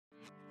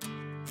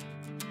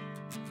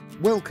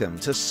Welcome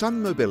to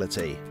Sun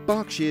Mobility,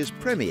 Berkshire's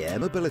premier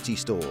mobility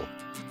store.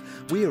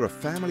 We are a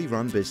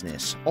family-run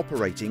business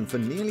operating for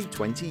nearly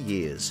 20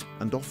 years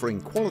and offering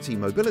quality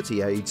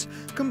mobility aids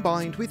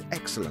combined with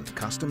excellent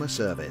customer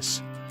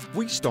service.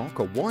 We stock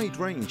a wide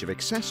range of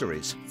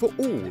accessories for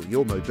all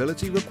your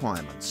mobility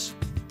requirements.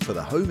 For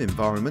the home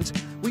environment,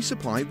 we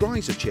supply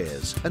riser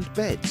chairs and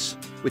beds,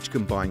 which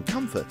combine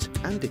comfort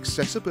and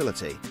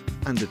accessibility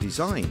and are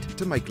designed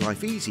to make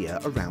life easier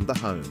around the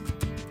home.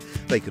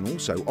 They can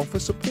also offer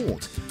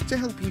support to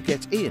help you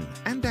get in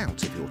and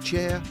out of your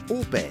chair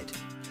or bed.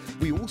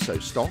 We also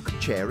stock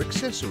chair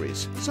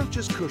accessories such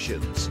as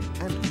cushions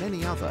and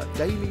many other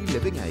daily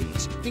living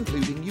aids,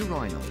 including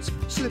urinals,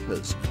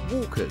 slippers,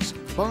 walkers,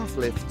 bath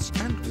lifts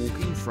and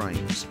walking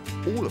frames,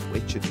 all of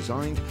which are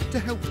designed to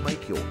help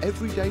make your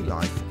everyday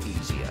life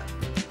easier.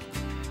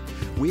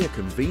 We are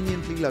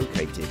conveniently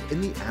located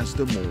in the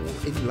Asda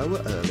Mall in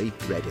Lower Earley,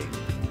 Reading.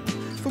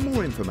 For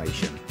more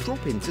information,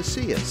 drop in to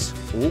see us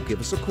or give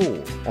us a call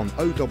on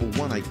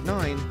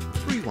 01189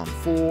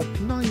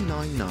 314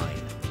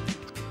 999.